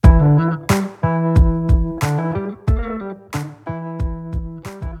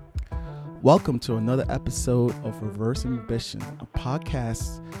Welcome to another episode of Reverse Ambition, a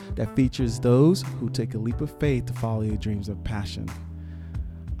podcast that features those who take a leap of faith to follow their dreams of passion.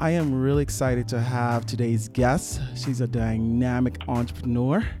 I am really excited to have today's guest. She's a dynamic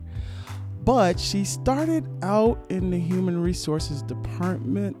entrepreneur, but she started out in the human resources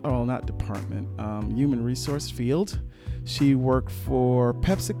human resource field. She worked for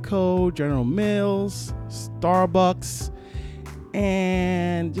PepsiCo, General Mills, Starbucks,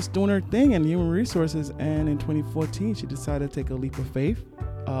 and just doing her thing in human resources. And in 2014, she decided to take a leap of faith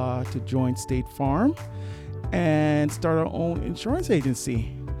to join State Farm and start her own insurance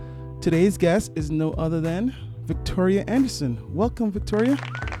agency. Today's guest is no other than Victoria Anderson. Welcome, Victoria.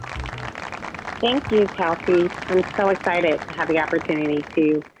 Thank you, Kelsey. I'm so excited to have the opportunity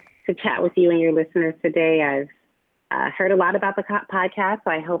to chat with you and your listeners today. I've heard a lot about the podcast, so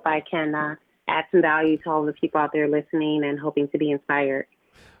I hope I can add some value to all the people out there listening and hoping to be inspired.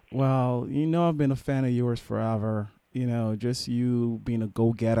 Well, I've been a fan of yours forever. Just you being a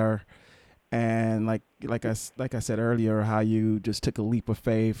go-getter, and like I said earlier, how you just took a leap of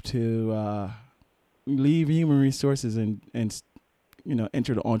faith to leave human resources and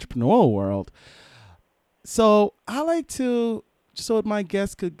enter the entrepreneurial world. So I like to, so my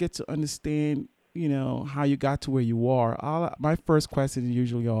guests could get to understand, how you got to where you are. My first questions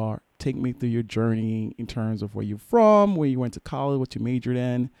usually are, take me through your journey in terms of where you're from, where you went to college, what you majored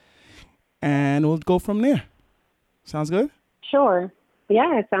in, and we'll go from there. Sounds good? Sure.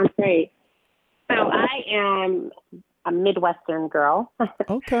 Yeah, it sounds great. So I am a Midwestern girl.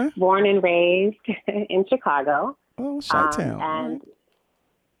 Okay. Born and raised in Chicago. Oh, Chi-Town. And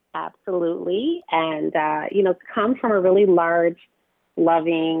absolutely. And, come from a really large,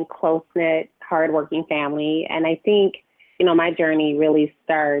 loving, close-knit, hardworking family. And I think, my journey really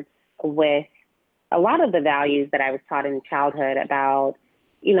starts with a lot of the values that I was taught in childhood about,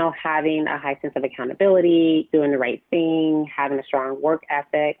 having a high sense of accountability, doing the right thing, having a strong work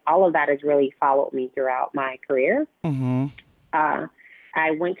ethic. All of that has really followed me throughout my career. Mm-hmm.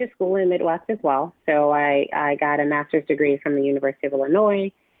 I went to school in the Midwest as well. So I got a master's degree from the University of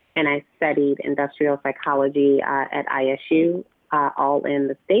Illinois, and I studied industrial psychology at ISU, all in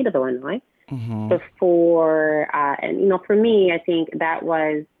the state of Illinois. Mm-hmm. Before, for me, I think that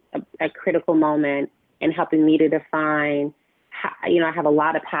was a critical moment in helping me to define how, I have a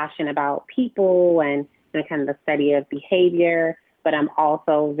lot of passion about people and kind of the study of behavior, but I'm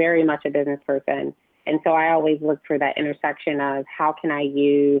also very much a business person. And so I always look for that intersection of how can I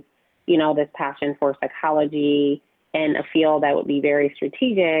use, this passion for psychology in a field that would be very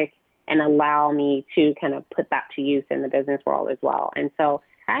strategic and allow me to kind of put that to use in the business world as well. And so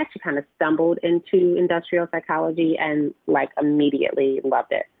I actually kind of stumbled into industrial psychology and immediately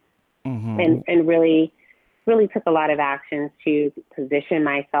loved it. Mm-hmm. And really took a lot of actions to position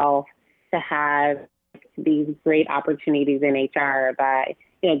myself to have these great opportunities in HR by,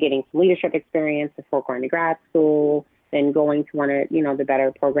 getting some leadership experience before going to grad school, then going to one of, the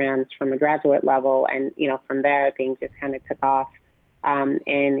better programs from a graduate level. And, from there, things just kind of took off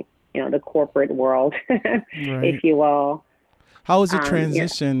in, the corporate world, Right. if you will. How was the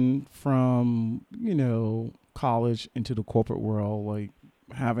transition from, college into the corporate world, like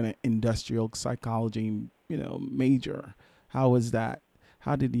having an industrial psychology, major? How was that?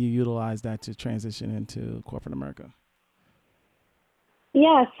 How did you utilize that to transition into corporate America?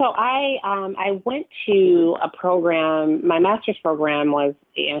 Yeah, so I went to a program. My master's program was,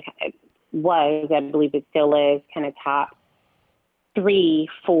 I believe it still is, kind of top 3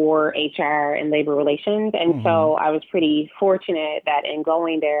 for HR and labor relations. And so I was pretty fortunate that in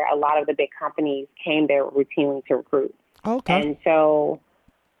going there, a lot of the big companies came there routinely to recruit. Okay. And so,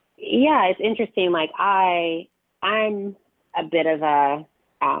 yeah, it's interesting. I'm a bit of a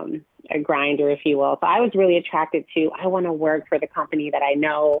grinder, if you will. So I was really attracted to, I want to work for the company that I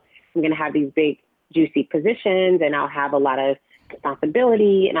know I'm going to have these big, juicy positions and I'll have a lot of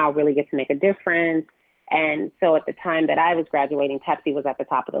responsibility and I'll really get to make a difference. And so at the time that I was graduating, Pepsi was at the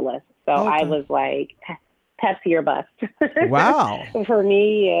top of the list. So Okay. I was like, Pepsi or bust. Wow. For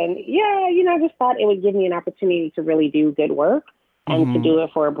me. And I just thought it would give me an opportunity to really do good work and to do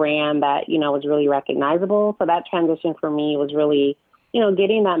it for a brand that, was really recognizable. So that transition for me was really,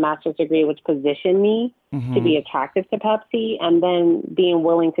 getting that master's degree, which positioned me to be attractive to Pepsi, and then being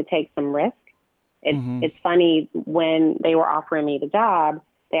willing to take some risk. It's funny, when they were offering me the job,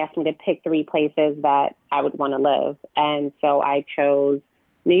 they asked me to pick 3 places that I would want to live. And so I chose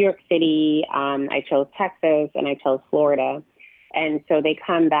New York City, I chose Texas, and I chose Florida. And so they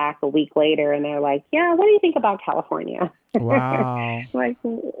come back a week later and they're like, yeah, what do you think about California? Wow.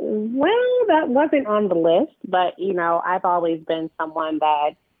 Well, that wasn't on the list, but, I've always been someone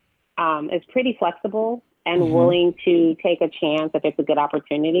that is pretty flexible and Mm-hmm. willing to take a chance if it's a good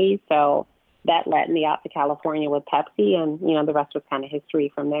opportunity. So that led me out to California with Pepsi, and the rest was kind of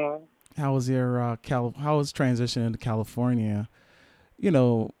history from there. How was your how was transitioning to California? You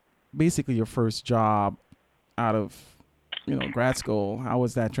know, basically your first job out of grad school. How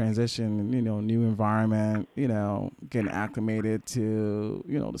was that transition? New environment. Getting acclimated to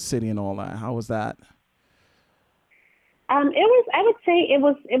the city and all that. How was that? I would say it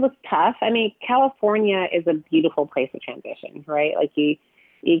was tough. I mean, California is a beautiful place to transition, right? Like you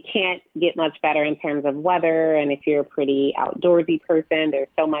can't get much better in terms of weather. And if you're a pretty outdoorsy person, there's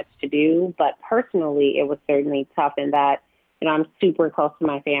so much to do. But personally, it was certainly tough in that, I'm super close to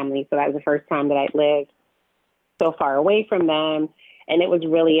my family. So that was the first time that I lived so far away from them. And it was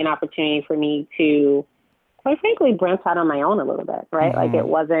really an opportunity for me to, quite frankly, branch out on my own a little bit, right? Like Mm-hmm. it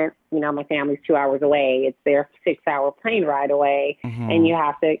wasn't, my family's 2 hours away. It's their 6 hour plane ride away. And Mm-hmm. you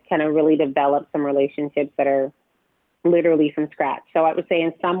have to kind of really develop some relationships that are literally from scratch. So I would say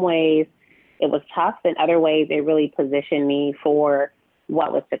in some ways it was tough. In other ways, it really positioned me for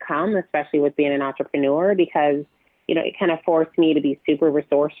what was to come, especially with being an entrepreneur, because, it kind of forced me to be super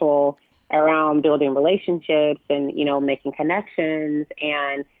resourceful around building relationships and, making connections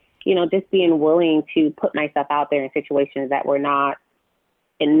and, just being willing to put myself out there in situations that were not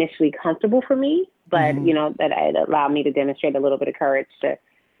initially comfortable for me, but, Mm-hmm. that it allowed me to demonstrate a little bit of courage to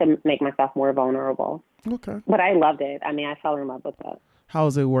make myself more vulnerable. Okay. But I loved it. I mean, I fell in love with it. How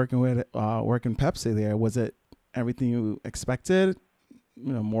was it working Pepsi there? Was it everything you expected?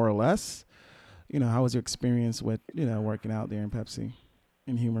 More or less. How was your experience with working out there in Pepsi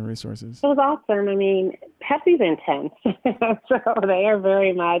in human resources? It was awesome. I mean, Pepsi's intense. So they are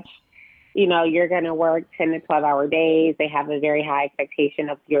very much, you're going to work 10 to 12-hour days. They have a very high expectation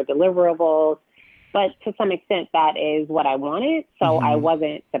of your deliverables. But to some extent, that is what I wanted. So I Mm-hmm.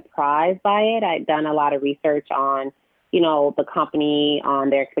 wasn't surprised by it. I'd done a lot of research on, the company, on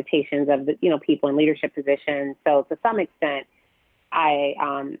their expectations of the, people in leadership positions. So to some extent, I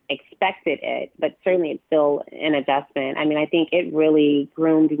expected it, but certainly it's still an adjustment. I mean, I think it really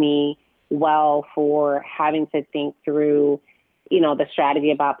groomed me well for having to think through, the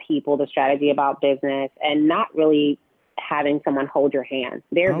strategy about people, the strategy about business, and not really having someone hold your hand.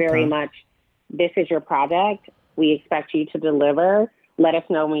 They're very Okay. much, this is your project. We expect you to deliver. Let us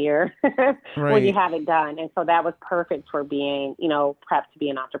know when you're when you Right. have it done. And so that was perfect for being, prepped to be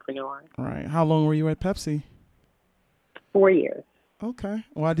an entrepreneur. Right. How long were you at Pepsi? 4 years. Okay.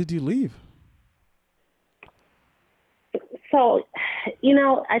 Why did you leave? So,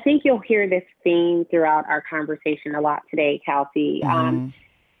 I think you'll hear this theme throughout our conversation a lot today, Kelsey. Mm-hmm.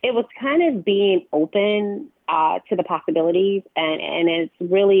 It was kind of being open to the possibilities, and it's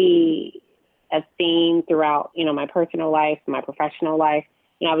really a theme throughout, my personal life, my professional life.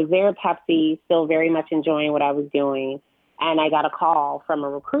 I was there at Pepsi, still very much enjoying what I was doing. And I got a call from a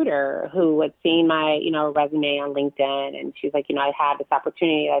recruiter who had seen my, resume on LinkedIn. And she was like, I had this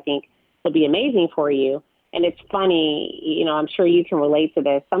opportunity that I think would be amazing for you. And it's funny, I'm sure you can relate to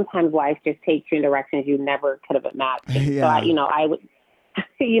this. Sometimes life just takes you in directions you never could have imagined. So Yeah. I would,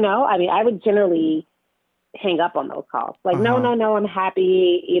 I would generally hang up on those calls. Like, Uh no, huh. no, no, I'm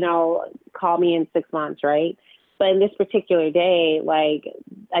happy, call me in 6 months, right? But in this particular day, like,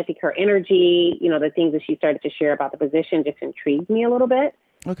 I think her energy, the things that she started to share about the position just intrigued me a little bit.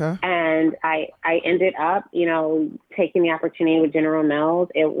 Okay. And I ended up, taking the opportunity with General Mills.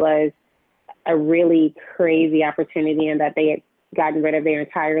 It was a really crazy opportunity in that they had gotten rid of their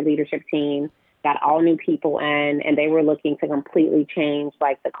entire leadership team, got all new people in, and they were looking to completely change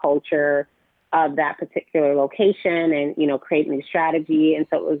like the culture of that particular location and, create new strategy. And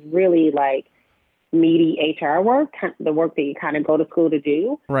so it was really like meaty HR work, the work that you kind of go to school to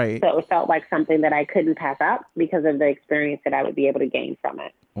do. Right. So it felt like something that I couldn't pass up because of the experience that I would be able to gain from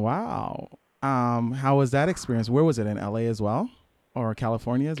it. Wow. How was that experience? Where was it, in LA as well, or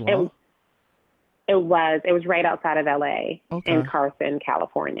California as It, well? it was right outside of LA in Okay. Carson,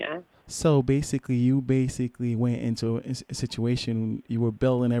 California. So basically, you basically went into a situation, you were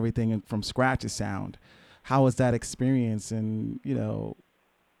building everything from scratch. It sound. How was that experience? And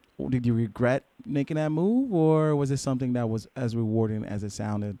did you regret making that move, or was it something that was as rewarding as it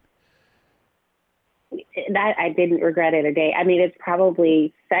sounded? That I didn't regret it a day. I mean, it's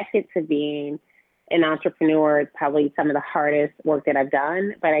probably second to being an entrepreneur. It's probably some of the hardest work that I've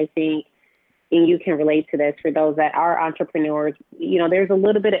done. But I think, and you can relate to this, for those that are entrepreneurs, there's a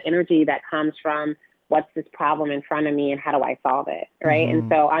little bit of energy that comes from what's this problem in front of me and how do I solve it, right? And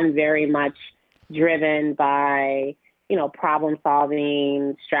Mm-hmm. so I'm very much driven by, problem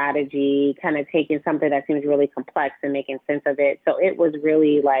solving, strategy, kind of taking something that seems really complex and making sense of it. So it was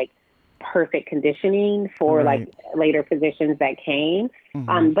really like perfect conditioning for like Right. later positions that came.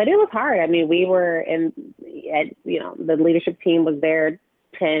 Mm-hmm. But it was hard. I mean, we were the leadership team was there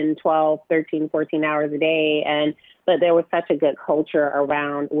 10, 12, 13, 14 hours a day. But there was such a good culture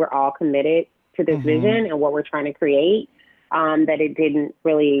around, we're all committed to this Mm-hmm. vision and what we're trying to create, that it didn't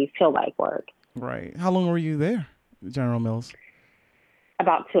really feel like work. Right. How long were you there, General Mills?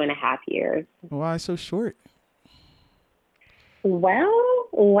 About 2.5 years. Why so short? Well,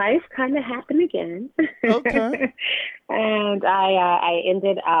 life kind of happened again, Okay. and I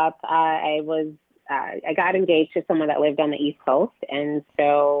ended up I got engaged to someone that lived on the East Coast, and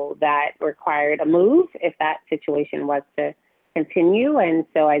so that required a move if that situation was to continue. And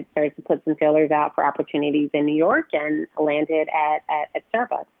so I started to put some feelers out for opportunities in New York, and landed at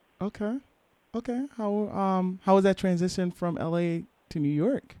Starbucks. Okay. Okay. How was that transition from LA to New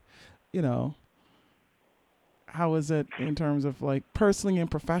York? You know, how was it in terms of like personally and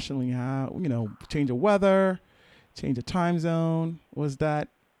professionally? How, change of weather, change of time zone? Was that,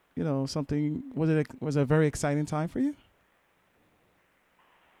 something, was it a very exciting time for you?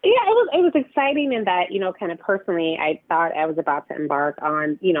 Yeah, it was exciting in that, kind of personally, I thought I was about to embark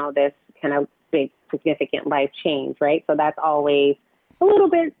on, this kind of big significant life change, right? So that's always a little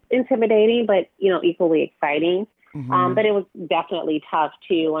bit intimidating, but equally exciting. Mm-hmm. But it was definitely tough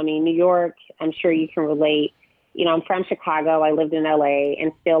too. I mean, New York, I'm sure you can relate. I'm from Chicago. I lived in LA,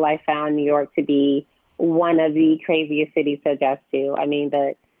 and still I found New York to be one of the craziest cities to adjust to. I mean,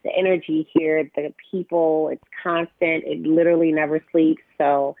 the energy here, the people, it's constant. It literally never sleeps.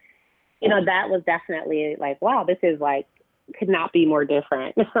 So, that was definitely like, wow, this is like, could not be more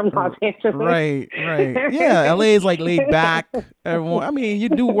different from Los Angeles. Right, right. Yeah, LA is like laid back. Everyone, I mean, you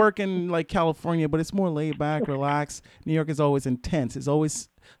do work in like California, but it's more laid back, relaxed. New York is always intense. It's always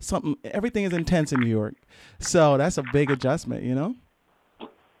something. Everything is intense in New York, so that's a big adjustment.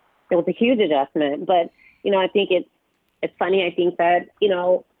 It was a huge adjustment, but I think it's funny. I think that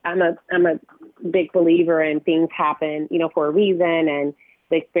I'm a big believer in things happen for a reason, and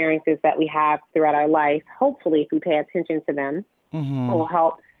the experiences that we have throughout our life. Hopefully, if we pay attention to them, Mm-hmm. will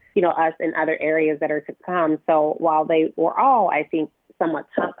help us in other areas that are to come. So while they were all, I think, somewhat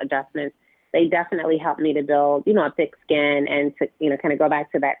tough adjustments, they definitely helped me to build a thick skin, and to kind of go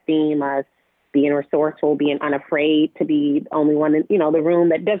back to that theme of being resourceful, being unafraid to be the only one in the room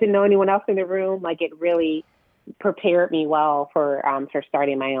that doesn't know anyone else in the room. Like, it really prepared me well for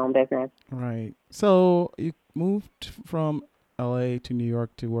starting my own business. Right. So you moved from LA to New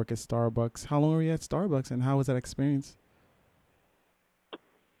York to work at Starbucks. How long were you at Starbucks, and how was that experience?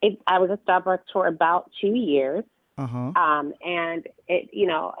 I was at Starbucks for about 2 years. Uh huh. And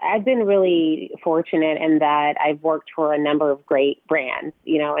I've been really fortunate in that I've worked for a number of great brands.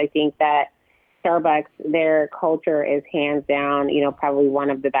 I think that Starbucks, their culture is hands down, probably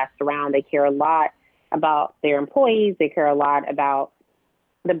one of the best around. They care a lot about their employees. They care a lot about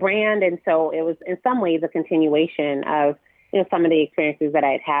the brand. And so it was in some ways a continuation of, some of the experiences that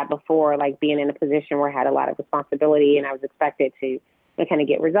I had before, like being in a position where I had a lot of responsibility and I was expected to kind of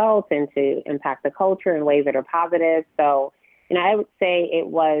get results and to impact the culture in ways that are positive. So, I would say it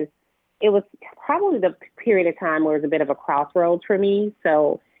was probably the period of time where it was a bit of a crossroads for me.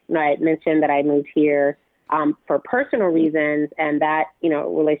 So, I had mentioned that I moved here for personal reasons, and that,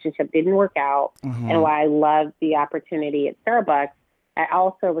 relationship didn't work out. And Uh-huh. while I loved the opportunity at Starbucks, I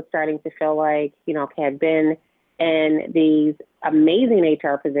also was starting to feel like, okay, I've been in these amazing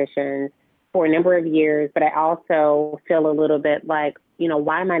HR positions for a number of years, but I also feel a little bit like,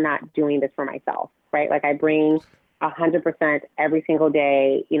 why am I not doing this for myself, right? Like, I bring 100% every single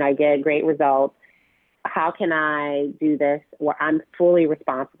day, I get great results. How can I do this where I'm fully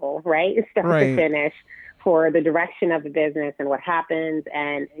responsible, right? Start to Right. finish for the direction of the business and what happens.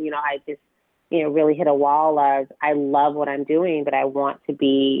 And, I just, really hit a wall of, I love what I'm doing, but I want to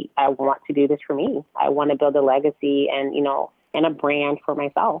do this for me. I want to build a legacy and a brand for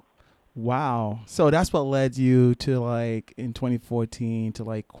myself. Wow. So that's what led you to like in 2014 to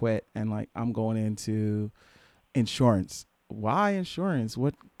like quit and like I'm going into insurance. Why insurance?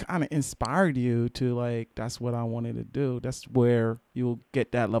 What kind of inspired you to like that's what I wanted to do? That's where you'll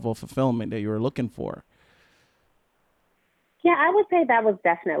get that level of fulfillment that you were looking for. Yeah, I would say that was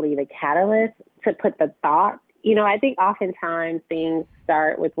definitely the catalyst to put the thought. I think oftentimes things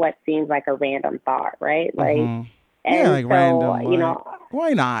start with what seems like a random thought, right? Like, Mm-hmm. Yeah, and like so, random, like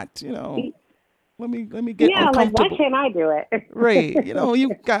why not? Let me get yeah, like, why uncomfortable. can't I do it? Right.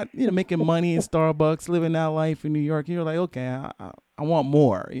 You got, making money in Starbucks, living that life in New York. You're like, okay, I want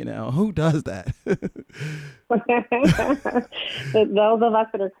more. Who does that? Those of us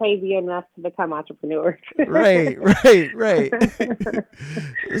that are crazy enough to become entrepreneurs. Right, right, right.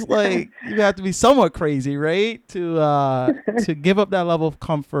 It's like you have to be somewhat crazy, right? To give up that level of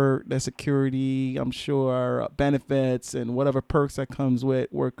comfort, that security, I'm sure, benefits and whatever perks that comes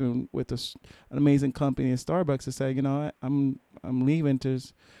with working with an amazing company in Starbucks to say, what, I'm leaving to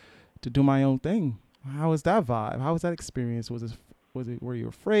do my own thing. How was that vibe? How was that experience? Were you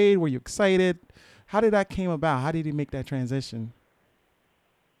afraid? Were you excited? How did that came about? How did you make that transition?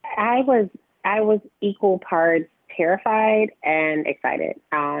 I was I was equal parts terrified and excited.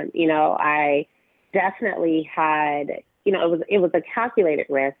 I definitely had, it was a calculated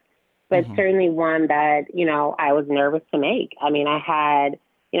risk, but Mm-hmm. certainly one that I was nervous to make. I mean, I had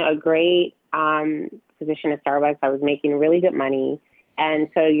a great position at Starbucks. I was making really good money, and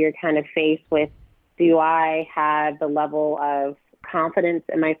so you're kind of faced with, do I have the level of confidence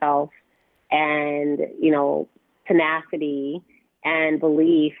in myself and tenacity and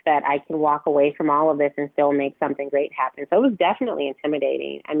belief that I can walk away from all of this and still make something great happen. So it was definitely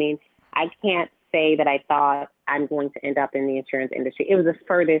intimidating. I mean, I can't say that I thought I'm going to end up in the insurance industry. It was the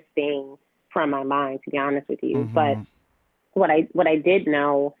furthest thing from my mind, to be honest with you. But Mm-hmm. what I did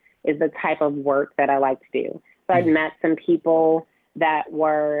know is the type of work that I like to do. So I'd met some people that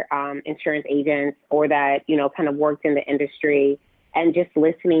were insurance agents or that kind of worked in the industry, and just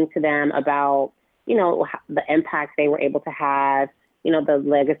listening to them about the impact they were able to have, the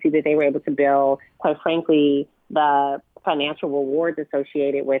legacy that they were able to build. Quite frankly, the financial rewards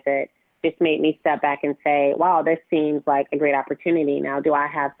associated with it just made me step back and say, wow, this seems like a great opportunity. Now, do I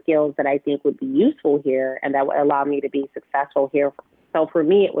have skills that I think would be useful here and that would allow me to be successful here? So for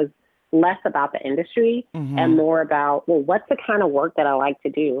me, it was less about the industry and Mm-hmm. more about, well, what's the kind of work that I like to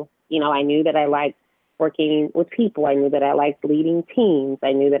do? I knew that I liked working with people. I knew that I liked leading teams.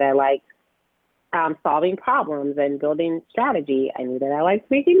 I knew that I liked solving problems and building strategy. I knew that I liked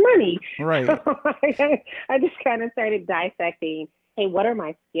making money. So Right. I just kind of started dissecting, hey, what are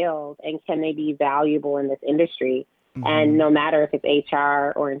my skills and can they be valuable in this industry? And Mm-hmm. no matter if it's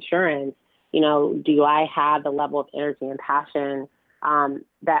HR or insurance, do I have the level of energy and passion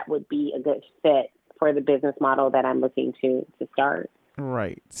that would be a good fit for the business model that I'm looking to start?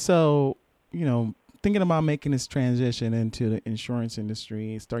 Right. So, thinking about making this transition into the insurance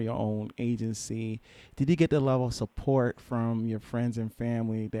industry, start your own agency, did you get the level of support from your friends and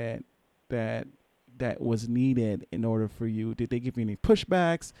family that that was needed in order for you? Did they give you any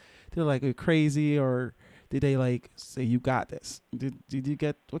pushbacks? They're like, you're crazy, or did they like say you got this? Did you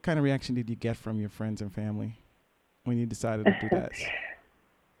get what kind of reaction did you get from your friends and family when you decided to do that?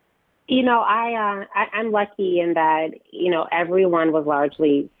 I'm lucky in that everyone was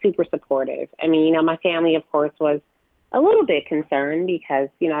largely super supportive. I mean, my family, of course, was a little bit concerned because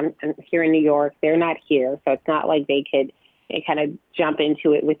I'm here in New York. They're not here, so it's not like they could kind of jump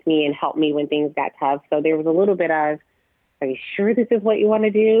into it with me and help me when things got tough. So there was a little bit of, are you sure this is what you want to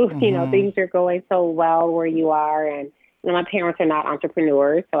do? Mm-hmm. Things are going so well where you are, and my parents are not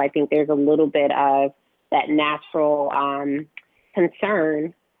entrepreneurs, so I think there's a little bit of that natural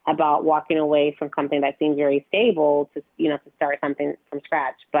concern about walking away from something that seems very stable to start something from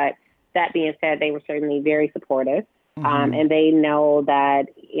scratch. But that being said, they were certainly very supportive. Mm-hmm. And they know that,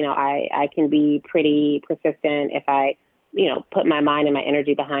 I can be pretty persistent if I, put my mind and my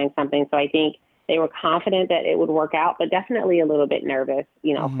energy behind something. So I think they were confident that it would work out, but definitely a little bit nervous, for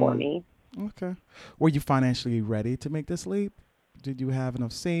Mm-hmm. me. Okay. Were you financially ready to make this leap? Did you have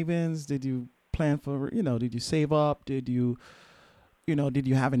enough savings? Did you plan for, did you save up? Did you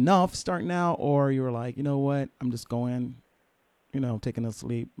have enough starting out? Or you were like, you know what, I'm just going, taking a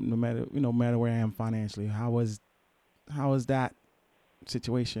leap no matter where I am financially. How was that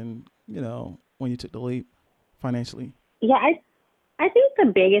situation, when you took the leap financially? Yeah, I think the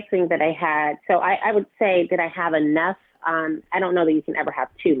biggest thing that I had, so I would say that I have enough. I don't know that you can ever have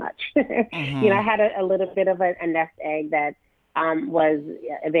too much. I Mm-hmm. had a little bit of a nest egg that was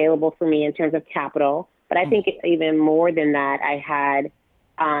available for me in terms of capital. But I think even more than that, I had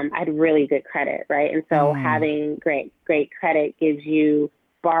really good credit, right? And so Mm-hmm. having great credit gives you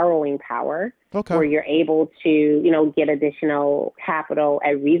borrowing power, Okay. where you're able to get additional capital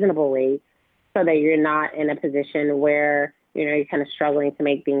at reasonable rates so that you're not in a position where you're kind of struggling to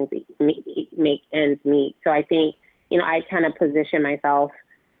make ends meet. So I think I kind of position myself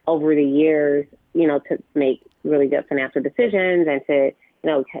over the years, to make really good financial decisions and to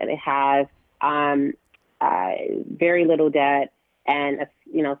kind of have um, uh, very little debt and a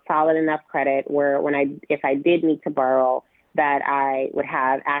solid enough credit where if I did need to borrow, that I would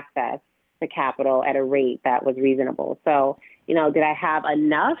have access to capital at a rate that was reasonable. So, did I have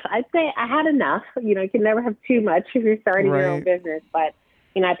enough? I'd say I had enough. You can never have too much if you're starting your own Right. business. But,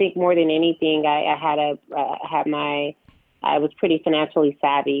 I think more than anything, I was pretty financially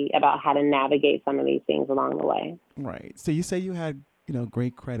savvy about how to navigate some of these things along the way. Right. So you say you had,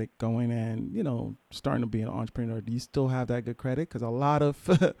 great credit going and, starting to be an entrepreneur. Do you still have that good credit? Because a lot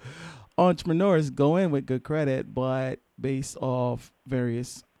of entrepreneurs go in with good credit, but based off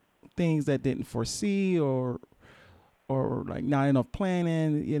various things that didn't foresee or like not enough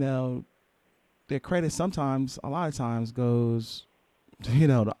planning, their credit sometimes, a lot of times goes,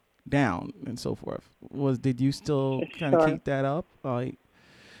 down and so forth. Did you still kind of Sure. keep that up? Like,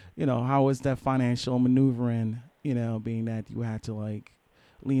 how was that financial maneuvering, being that you had to like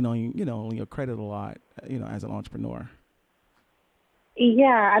lean on, on your credit a lot, as an entrepreneur? Yeah,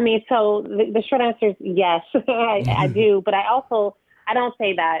 I mean, so the short answer is yes, I do, but I don't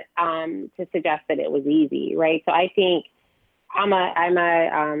say that to suggest that it was easy, right? So I think I'm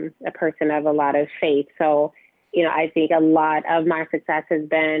a person of a lot of faith. So, I think a lot of my success has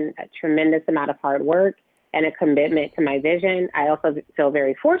been a tremendous amount of hard work and a commitment to my vision. I also feel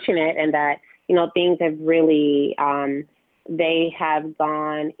very fortunate in that, things have really, they have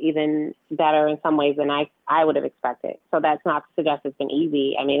gone even better in some ways than I would have expected. So that's not to suggest it's been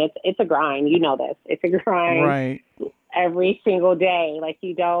easy. I mean, it's a grind. You know this. It's a grind Right. every single day. Like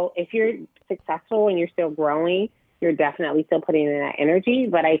if you're successful and you're still growing, you're definitely still putting in that energy.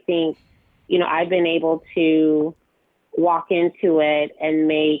 But I think, I've been able to walk into it and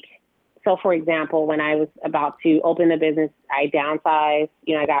so for example, when I was about to open the business, I downsized,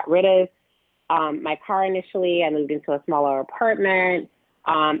 I got rid of my car initially. I moved into a smaller apartment.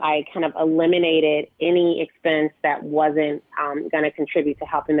 I kind of eliminated any expense that wasn't going to contribute to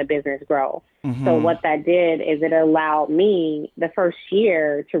helping the business grow. So Mm-hmm. what that did is it allowed me the first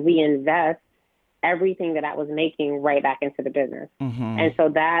year to reinvest everything that I was making right back into the business. Mm-hmm. And so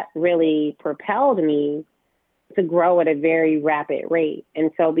that really propelled me to grow at a very rapid rate.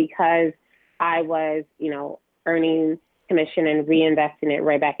 And so because I was, earning commission and reinvesting it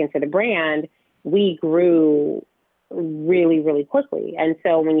right back into the brand, we grew really, really quickly. And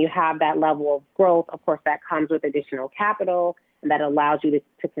so when you have that level of growth, of course, that comes with additional capital and that allows you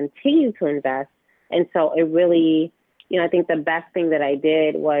to continue to invest. And so it really, I think the best thing that I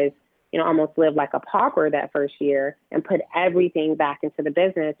did was, almost live like a pauper that first year and put everything back into the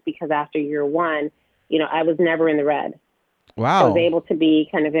business because after year one, I was never in the red. So I was Wow. able to be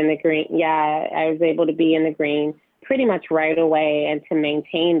kind of in the green. Yeah, I was able to be in the green pretty much right away and to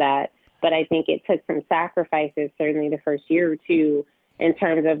maintain that. But I think it took some sacrifices, certainly the first year or two, in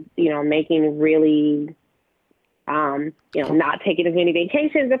terms of, making really, not taking as many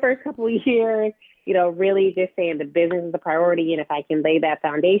vacations the first couple of years, really just saying the business is the priority. And if I can lay that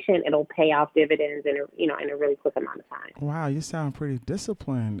foundation, it'll pay off dividends in a really quick amount of time. Wow, you sound pretty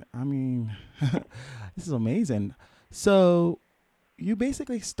disciplined. I mean, this is amazing. So you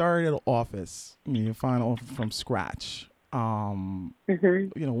basically started an office, you find an office from scratch. Hmm.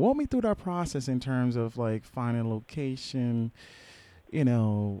 Walk me through that process in terms of like finding location,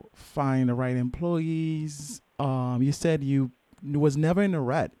 finding the right employees. You said you was never in the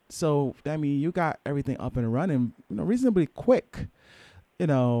red, so I mean, you got everything up and running, reasonably quick.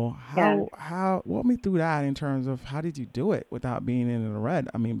 Yeah. How walk me through that in terms of how did you do it without being in the red?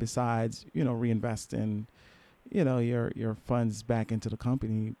 I mean, besides, reinvesting, your funds back into the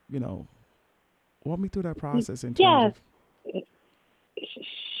company, walk me through that process in terms Yes. of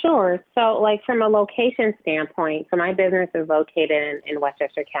Sure. So, like from a location standpoint, so my business is located in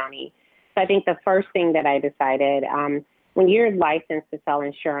Westchester County. So, I think the first thing that I decided, when you're licensed to sell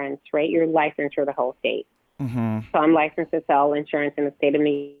insurance, right, you're licensed for the whole state. mhm. So, I'm licensed to sell insurance in the state of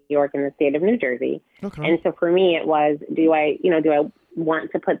New York and the state of New Jersey. Okay. And so, for me, it was, do I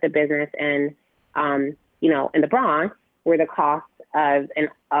want to put the business in the Bronx, where the cost of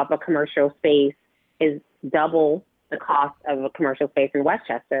a commercial space is double the cost of a commercial space in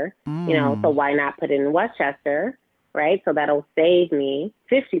Westchester, so Mm. why not put it in Westchester, right? So that'll save me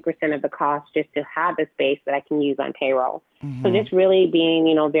 50% of the cost just to have the space that I can use on payroll. So Mhm. just really being,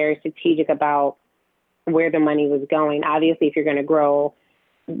 very strategic about where the money was going. Obviously, if you're going to grow,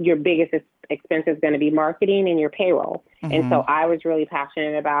 your biggest expense is going to be marketing and your payroll. And so Mhm. I was really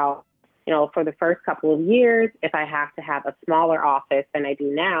passionate about, for the first couple of years, if I have to have a smaller office than I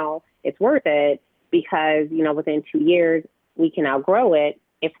do now, it's worth it because, within 2 years, we can outgrow it.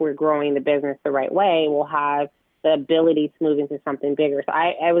 If we're growing the business the right way, we'll have the ability to move into something bigger. So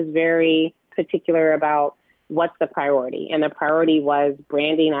I was very particular about what's the priority. And the priority was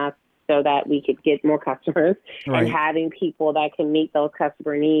branding us so that we could get more customers and Right. having people that can meet those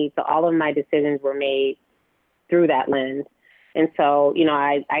customer needs. So all of my decisions were made through that lens. And so,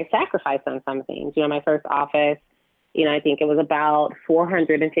 I sacrificed on some things. My first office, I think it was about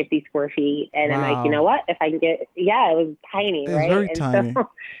 450 square feet. And I'm like, you know Wow. what? If I can it was tiny, It's right? very And tiny. so,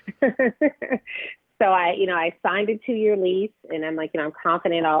 so I signed a 2-year lease and I'm like, I'm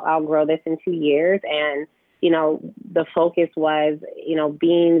confident I'll grow this in 2 years. And, the focus was,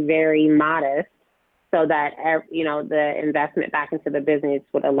 being very modest so that, the investment back into the business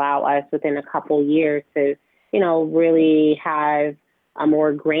would allow us within a couple years to, really have a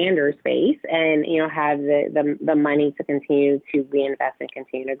more grander space and, have the money to continue to reinvest and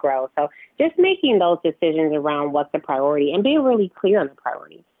continue to grow. So just making those decisions around what's the priority and being really clear on the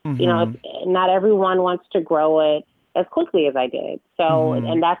priority. Mm-hmm. Not everyone wants to grow it as quickly as I did. So, Mm-hmm.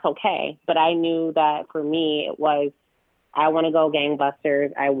 and that's okay. But I knew that for me, it was, I want to go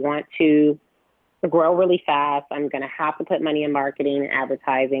gangbusters. I want to grow really fast. I'm going to have to put money in marketing and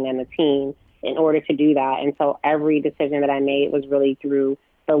advertising and the team in order to do that. And so every decision that I made was really through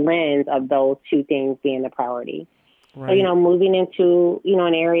the lens of those two things being the priority. So, Right. moving into,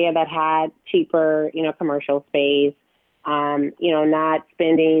 an area that had cheaper, commercial space, not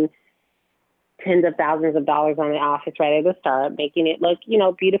spending tens of thousands of dollars on the office right at the start, making it look,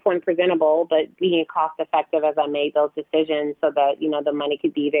 beautiful and presentable, but being cost effective as I made those decisions so that, the money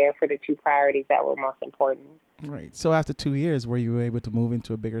could be there for the two priorities that were most important. Right. So after 2 years, were you able to move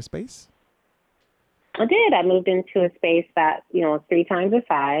into a bigger space? I did. I moved into a space that, was 3 times the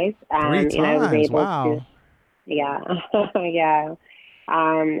size. Three I was times. able to, Wow. yeah, yeah.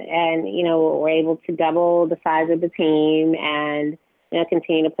 And, we're able to double the size of the team and,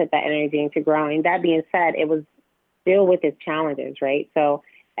 continue to put that energy into growing. That being said, it was still with its challenges, right? So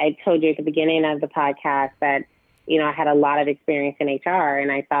I told you at the beginning of the podcast that, I had a lot of experience in HR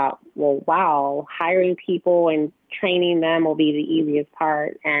and I thought, well, wow, hiring people and training them will be the easiest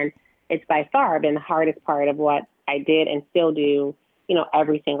part. And it's by far been the hardest part of what I did and still do,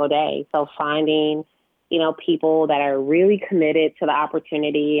 every single day. So finding, people that are really committed to the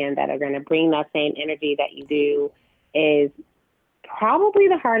opportunity and that are going to bring that same energy that you do is probably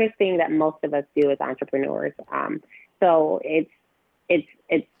the hardest thing that most of us do as entrepreneurs. So it's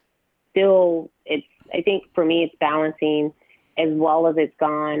still, I think for me, it's balancing as well as it's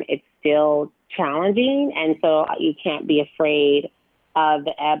gone. It's still challenging. And so you can't be afraid of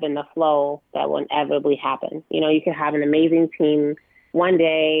the ebb and the flow that will inevitably happen. You could have an amazing team one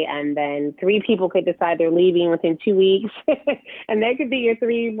day and then 3 people could decide they're leaving within 2 weeks and they could be your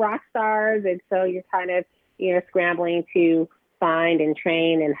 3 rock stars. And so you're kind of, scrambling to find and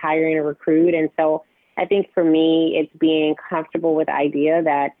train and hiring and recruit. And so I think for me, it's being comfortable with the idea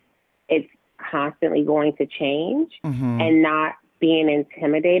that it's constantly going to change Mm-hmm. and not being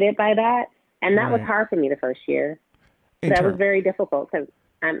intimidated by that. And that was Right. hard for me the first year. That was Inter- very difficult because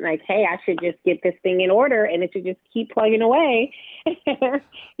I'm like, hey, I should just get this thing in order and it should just keep plugging away,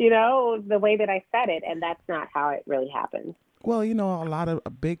 the way that I said it. And that's not how it really happens. Well, a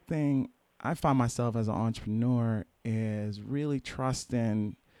big thing I find myself as an entrepreneur is really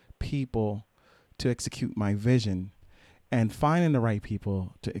trusting people to execute my vision and finding the right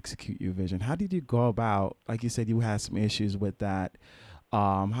people to execute your vision. How did you go about, like you said, you had some issues with that.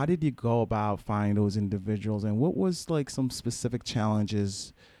 How did you go about finding those individuals and what was like some specific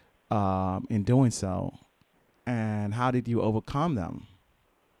challenges in doing so? And how did you overcome them?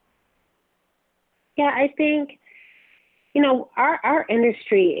 Yeah, I think, our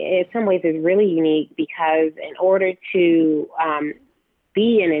industry in some ways is really unique because in order to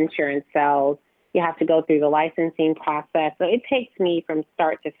be in insurance sales, you have to go through the licensing process. So it takes me from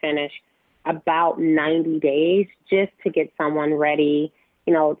start to finish about 90 days just to get someone ready,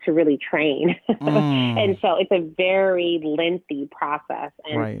 to really train. Mm, And so it's a very lengthy process.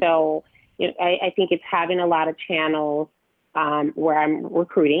 And right. so, I think it's having a lot of channels where I'm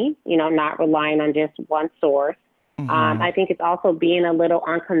recruiting, not relying on just one source. Mm-hmm. I think it's also being a little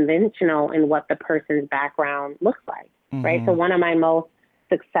unconventional in what the person's background looks like, right? So Mm-hmm. one of my most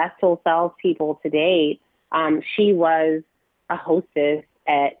successful salespeople to date, she was a hostess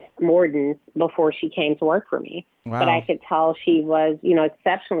at Morton's before she came to work for me. But I Wow. could tell she was,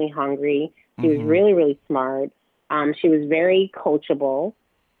 exceptionally hungry. She was Mm-hmm. really, really smart. She was very coachable,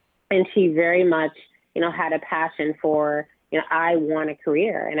 and she very much, had a passion for, I want a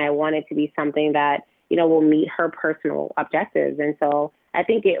career and I want it to be something that, will meet her personal objectives. And so I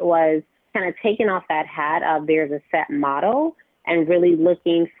think it was kind of taking off that hat of there's a set model and really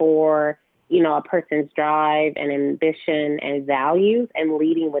looking for, a person's drive and ambition and values and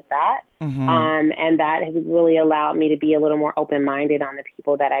leading with that. Mm-hmm. And that has really allowed me to be a little more open-minded on the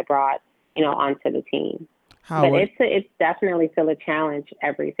people that I brought, onto the team. But it's definitely still a challenge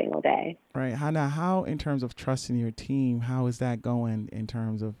every single day. Right. How in terms of trusting your team, how is that going in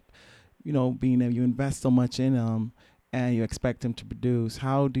terms of, being that you invest so much in them and you expect them to produce?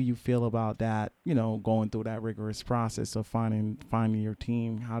 How do you feel about that, going through that rigorous process of finding your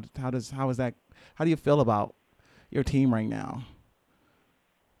team? How do you feel about your team right now?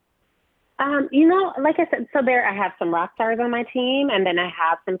 Like I said, so I have some rock stars on my team, and then I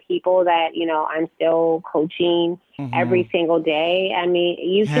have some people that, I'm still coaching every single day. I mean,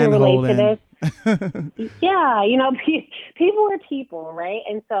 you can relate to this. Yeah, people are people, right?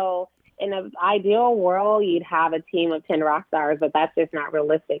 And so in an ideal world, you'd have a team of 10 rock stars, but that's just not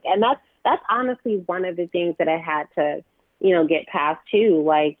realistic. And that's honestly one of the things that I had to, get past too.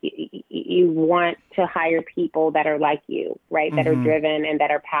 Like you want to hire people that are like you, right? That are driven and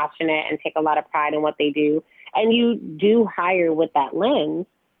that are passionate and take a lot of pride in what they do. And you do hire with that lens,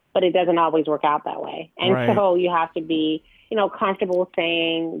 but it doesn't always work out that way. And so you have to be, comfortable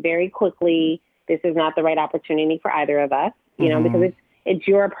saying very quickly, this is not the right opportunity for either of us, because it's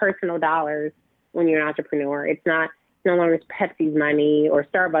your personal dollars when you're an entrepreneur. It's no longer Pepsi's money or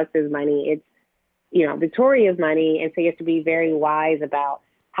Starbucks' money. It's, Victoria's money. And so you have to be very wise about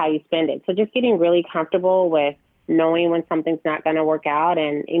how you spend it. So just getting really comfortable with knowing when something's not going to work out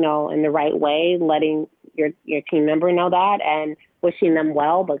and, in the right way, letting your team member know that and wishing them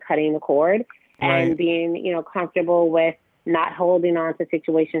well, but cutting the cord and being, comfortable with not holding on to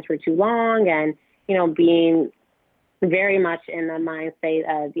situations for too long and, being very much in the mind state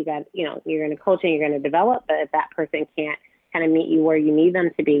of you're going to coach and you're going to develop, but if that person can't kind of meet you where you need them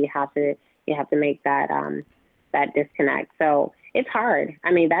to be, you have to make that disconnect. So it's hard.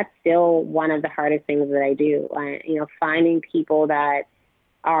 I mean, that's still one of the hardest things that I do. Finding people that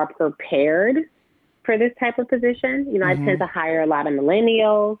are prepared for this type of position. I tend to hire a lot of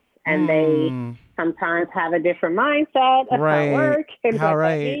millennials, and they sometimes have a different mindset of how work and what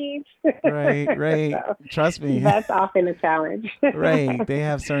that means. Right. So, trust me. That's often a challenge. Right. They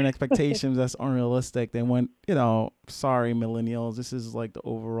have certain expectations that's unrealistic. They want, sorry, millennials, this is like the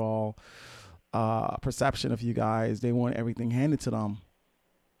overall perception of you guys. They want everything handed to them.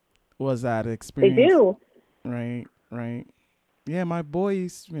 Was that experience? They do. Right. Yeah, my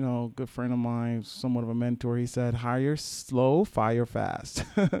boy's, good friend of mine, somewhat of a mentor. He said, hire slow, fire fast.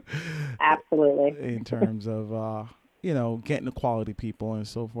 Absolutely. In terms of, getting the quality people and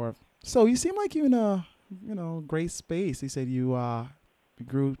so forth. So you seem like you're in a, great space. He said you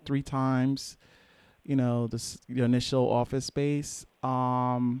grew 3 times, your initial office space.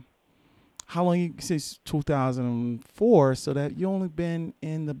 How long since 2004? So that you only been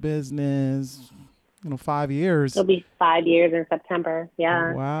in the business, 5 years. It'll be 5 years in September.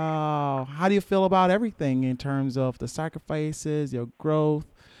 Yeah. Wow. How do you feel about everything in terms of the sacrifices, your growth,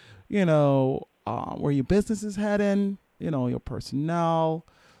 where your business is heading, your personnel,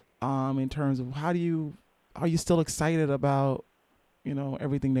 in terms of are you still excited about,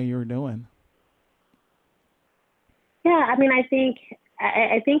 everything that you're doing? Yeah. I mean, I think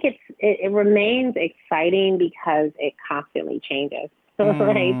it remains exciting because it constantly changes.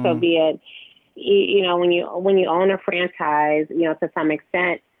 Right. So be it, when you own a franchise, to some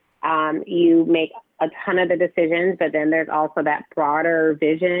extent, you make a ton of the decisions, but then there's also that broader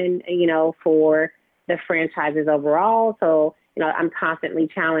vision, for the franchises overall. So, I'm constantly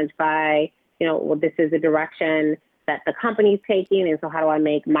challenged by, well, this is the direction that the company's taking. And so how do I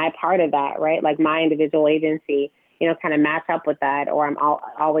make my part of that, right? Like my individual agency, kind of match up with that. Or I'm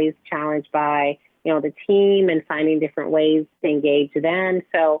always challenged by, the team and finding different ways to engage them.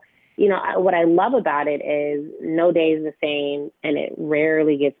 So, what I love about it is no day is the same and it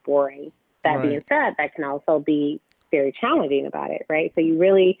rarely gets boring. That being said, that can also be very challenging about it, right? So you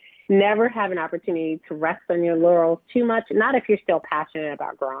really never have an opportunity to rest on your laurels too much, not if you're still passionate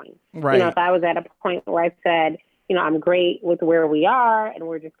about growing. Right. If I was at a point where I said, I'm great with where we are and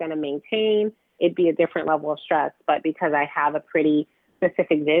we're just going to maintain, it'd be a different level of stress. But because I have a pretty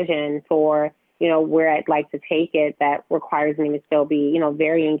specific vision for where I'd like to take it, that requires me to still be,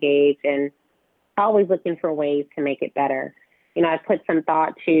 very engaged and always looking for ways to make it better. I put some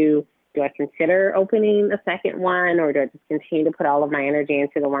thought to, do I consider opening a second one, or do I just continue to put all of my energy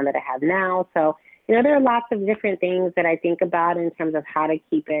into the one that I have now? So, there are lots of different things that I think about in terms of how to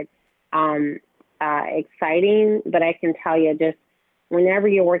keep it exciting. But I can tell you, just whenever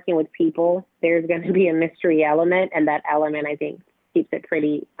you're working with people, there's going to be a mystery element, and that element, I think, keeps it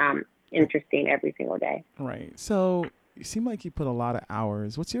pretty interesting every single day. Right. So you seem like you put a lot of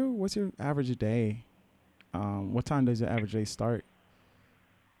hours. What's your average day? What time does your average day start?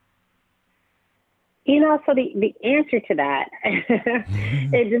 So the answer to that,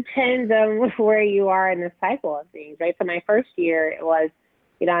 it depends on where you are in the cycle of things, right? So my first year, it was,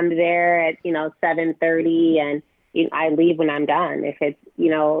 I'm there at, 7:30 and I leave when I'm done. If it's,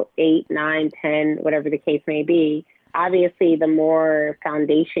 8, 9, 10, whatever the case may be. Obviously, the more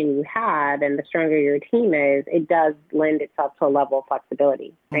foundation you have and the stronger your team is, it does lend itself to a level of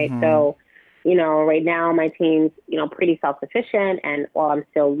flexibility, right? Mm-hmm. So, right now my team's, pretty self-sufficient. And while I'm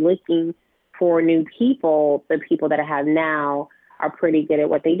still looking for new people, the people that I have now are pretty good at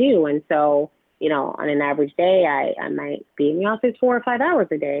what they do. And so, on an average day, I might be in the office 4 or 5 hours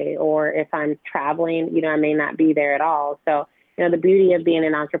a day. Or if I'm traveling, I may not be there at all. So, the beauty of being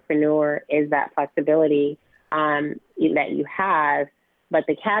an entrepreneur is that flexibility that you have. But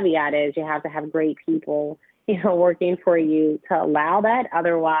the caveat is you have to have great people, working for you to allow that.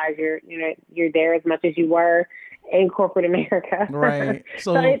 Otherwise, you're there as much as you were in corporate America. Right.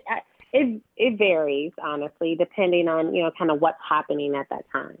 So So it varies, honestly, depending on, kind of what's happening at that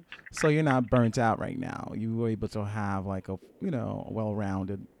time. so you're not burnt out right now. You were able to have like a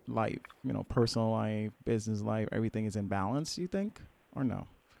well-rounded life. Personal life, business life, everything is in balance. You think, or no?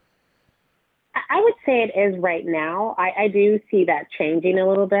 I would say it is right now. I do see that changing a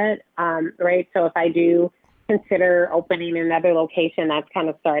little bit, right? So if I do consider opening another location, that's kind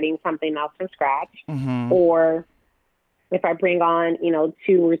of starting something else from scratch. Mm-hmm. Or if I bring on,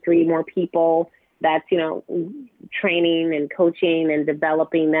 2 or 3 more people, that's, training and coaching and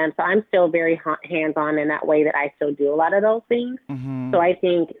developing them. So I'm still very hands-on in that way that I still do a lot of those things. Mm-hmm. So I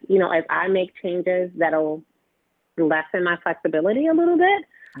think, as I make changes, that'll lessen my flexibility a little bit,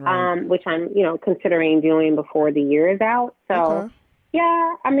 Right. which I'm, considering doing before the year is out. So, Okay.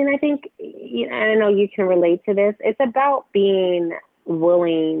 yeah, I mean, I think, I know you can relate to this. It's about being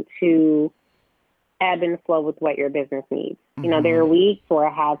willing to ebb and flow with what your business needs. There Mm-hmm. are weeks where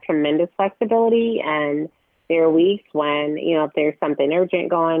I have tremendous flexibility, and there are weeks when, if there's something urgent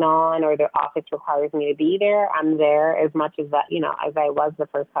going on or the office requires me to be there, I'm there as much as that, as I was the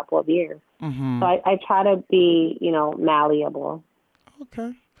first couple of years. So Mm-hmm. I try to be, malleable.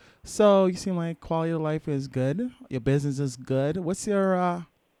 Okay. So you seem like quality of life is good. Your business is good. What's your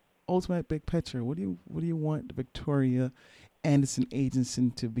ultimate big picture? What do you want Victoria Anderson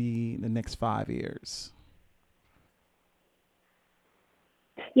Agency to be in the next 5 years?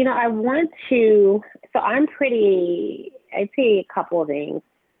 I want to, so I'd say a couple of things.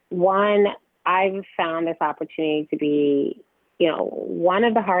 One, I've found this opportunity to be, one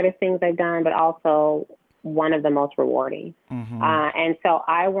of the hardest things I've done, but also one of the most rewarding. Mm-hmm. And so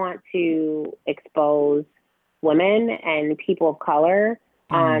I want to expose women and people of color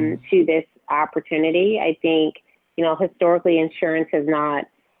Mm-hmm. to this opportunity. I think, historically insurance has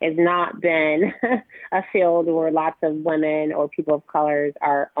not been a field where lots of women or people of colors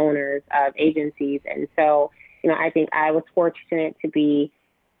are owners of agencies. And so, I think I was fortunate to be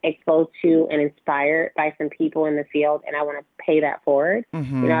exposed to and inspired by some people in the field, and I want to pay that forward.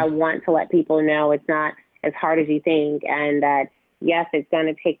 Mm-hmm. I want to let people know it's not as hard as you think, and that, yes, it's going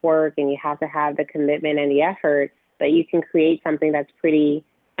to take work and you have to have the commitment and the effort, but you can create something that's pretty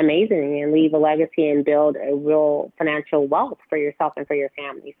amazing and leave a legacy and build a real financial wealth for yourself and for your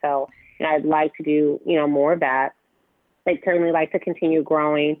family. So, I'd like to do, more of that. I'd certainly like to continue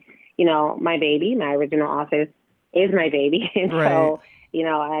growing. My baby, my original office is my baby. And Right. so,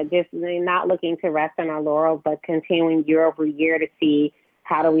 I just not looking to rest on our laurels, but continuing year over year to see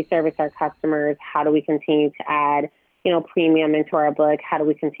how do we service our customers? How do we continue to add, premium into our book? How do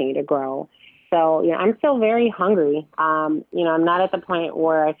we continue to grow? So, I'm still very hungry. I'm not at the point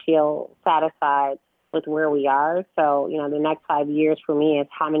where I feel satisfied with where we are. So, the next 5 years for me is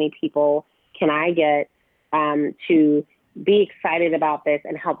how many people can I get to be excited about this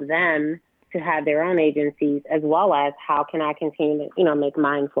and help them to have their own agencies, as well as how can I continue to, make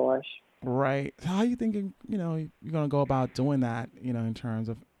mine flourish. Right. So how you thinking, you're gonna go about doing that, in terms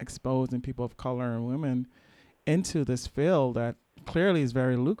of exposing people of color and women into this field that clearly is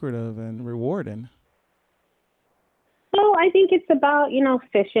very lucrative and rewarding. So I think it's about,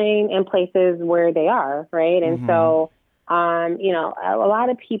 fishing in places where they are, right? And Mm-hmm. so, a lot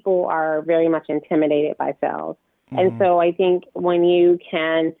of people are very much intimidated by sales. And Mm-hmm. so I think when you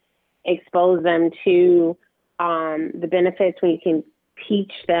can expose them to the benefits, when you can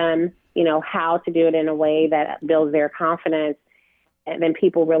teach them, how to do it in a way that builds their confidence, and then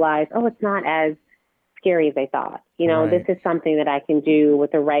people realize, oh, it's not as scary as I thought. This Right. is something that I can do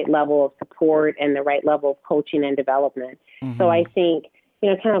with the right level of support and the right level of coaching and development. So Mm-hmm. I think,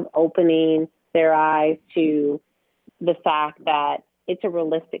 kind of opening their eyes to the fact that it's a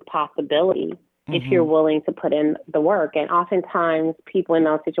realistic possibility if you're Mm-hmm. willing to put in the work. And oftentimes people in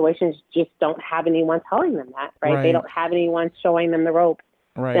those situations just don't have anyone telling them that, right? They Right. don't have anyone showing them the ropes.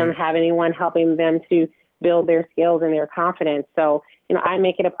 They don't Right. have anyone helping them to build their skills and their confidence. So, I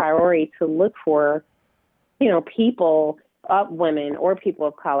make it a priority to look for, people, women or people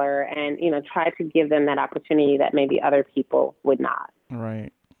of color, and, try to give them that opportunity that maybe other people would not.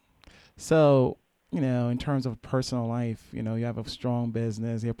 Right. So, in terms of personal life, you have a strong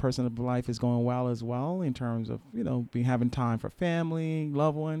business. Your personal life is going well as well in terms of, be having time for family,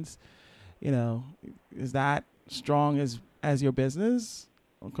 loved ones. You know, is that strong as your business?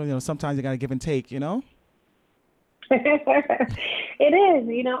 Because sometimes you got to give and take. It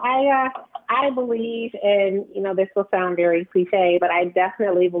is. I believe in, this will sound very cliche, but I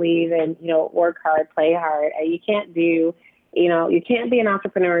definitely believe in, work hard, play hard. And you can't be an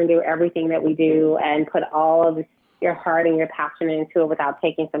entrepreneur and do everything that we do and put all of your heart and your passion into it without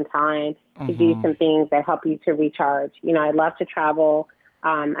taking some time to do Mm-hmm. some things that help you to recharge. I love to travel.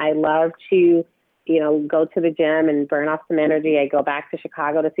 I love to, go to the gym and burn off some energy. I go back to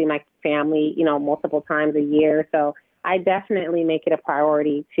Chicago to see my family, multiple times a year. So I definitely make it a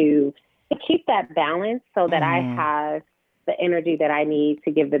priority to keep that balance so that I Mm-hmm. have the energy that I need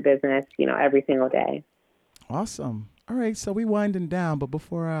to give the business, every single day. Awesome. All right, so we winding down, but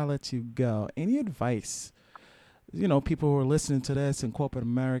before I let you go, any advice? People who are listening to this in corporate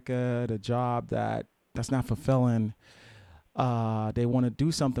America, the job that's not fulfilling, they want to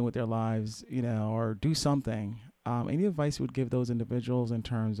do something with their lives, or do something. Any advice you would give those individuals in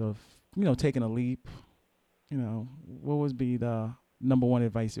terms of, taking a leap? What would be the number one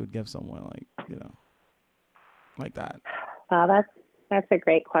advice you would give someone like that? That's a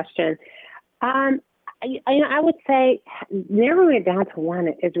great question. Um, I would say narrowing it down to one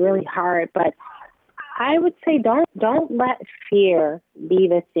is really hard, but I would say don't let fear be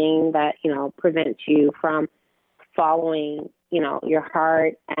the thing that prevents you from following your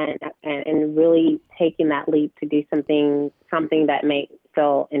heart and really taking that leap to do something that may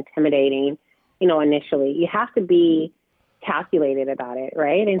feel intimidating. Initially, you have to be calculated about it,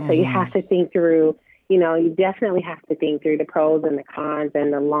 right? And so you Mm-hmm. have to think through. You definitely have to think through the pros and the cons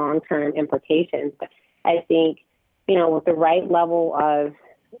and the long term implications. But I think with the right level of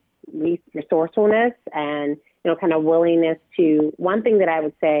resourcefulness and kind of willingness to, one thing that I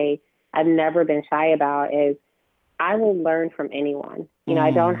would say I've never been shy about is I will learn from anyone.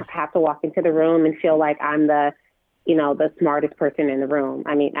 I don't Mm. have to walk into the room and feel like I'm the smartest person in the room.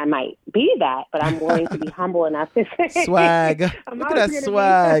 I mean, I might be that, but I'm willing to be humble enough to say Swag. I'm Look at always that going to be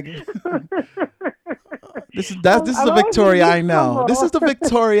swag. This is I'm the always going to Victoria be I know. This is humble. the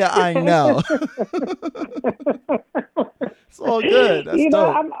Victoria I know. It's all good. That's you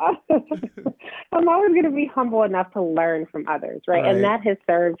know, dope. I'm I'm always going to be humble enough to learn from others, right? And Right. that has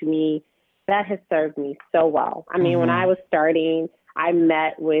served me. That has served me so well. I mean, when I Mm-hmm. was starting, I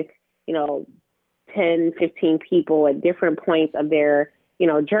met with you know 10, 15 people at different points of their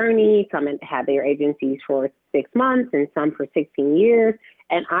journey. Some had their agencies for 6 months and some for 16 years.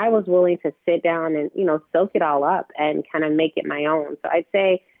 And I was willing to sit down and soak it all up and kind of make it my own. So I'd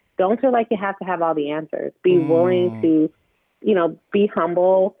say don't feel like you have to have all the answers. Be willing Mm. to be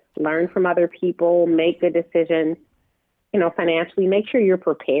humble, learn from other people, make good decisions, financially. Make sure you're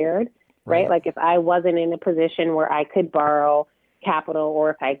prepared, right? Right. Like if I wasn't in a position where I could borrow capital,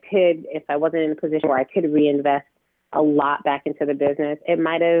 or if I wasn't in a position where I could reinvest a lot back into the business, it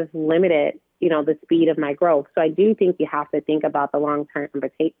might have limited, the speed of my growth. So I do think you have to think about the long-term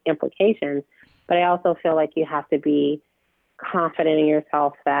implications, but I also feel like you have to be confident in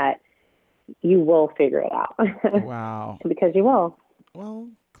yourself that you will figure it out Wow. because you will. Well,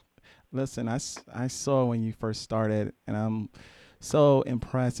 listen, I saw when you first started, and I'm so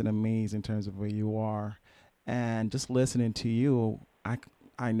impressed and amazed in terms of where you are. And just listening to you,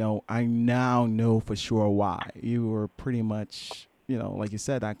 I now know for sure why. You were pretty much, like you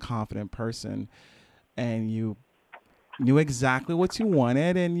said, that confident person, and you knew exactly what you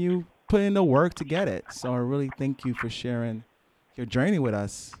wanted, and you put in the work to get it. So I really thank you for sharing your journey with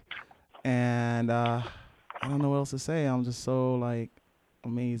us. And I don't know what else to say. I'm just so like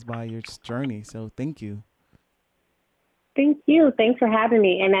amazed by your journey. So thank you. Thank you. Thanks for having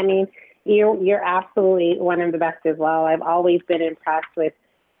me. And I mean, you're absolutely one of the best as well. I've always been impressed with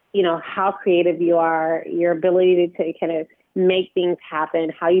how creative you are, your ability to kind of make things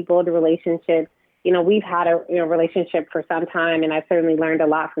happen, how you build a relationship. We've had a relationship for some time, and I've certainly learned a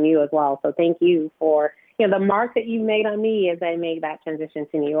lot from you as well. So thank you for the mark that you made on me as I made that transition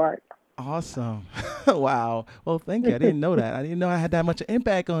to New York. Awesome. Wow. Well, thank you. I didn't know that. I didn't know I had that much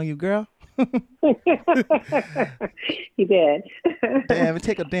impact on you, girl. You did. Damn, it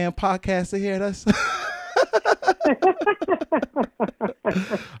take a damn podcast to hear us.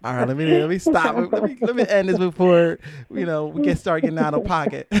 All right, let me stop. Let me end this before we get started getting out of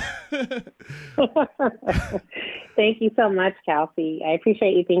pocket. Thank you so much, Kelsey. I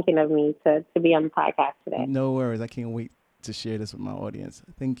appreciate you thinking of me to be on the podcast today. No worries. I can't wait to share this with my audience.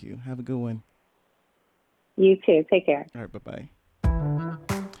 Thank you. Have a good one. You too. Take care. All right, bye-bye.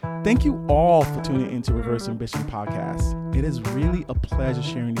 Thank you all for tuning into Reverse Ambition Podcast. It is really a pleasure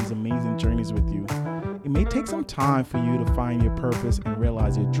sharing these amazing journeys with you. It may take some time for you to find your purpose and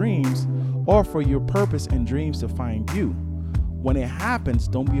realize your dreams, or for your purpose and dreams to find you. When it happens,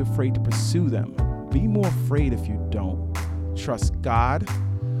 don't be afraid to pursue them. Be more afraid if you don't. Trust God,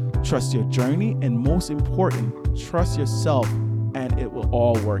 trust your journey, and most important, trust yourself, and it will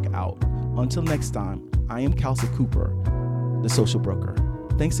all work out. Until next time, I am Kelsey Cooper, the Social Broker.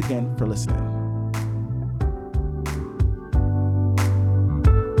 Thanks again for listening.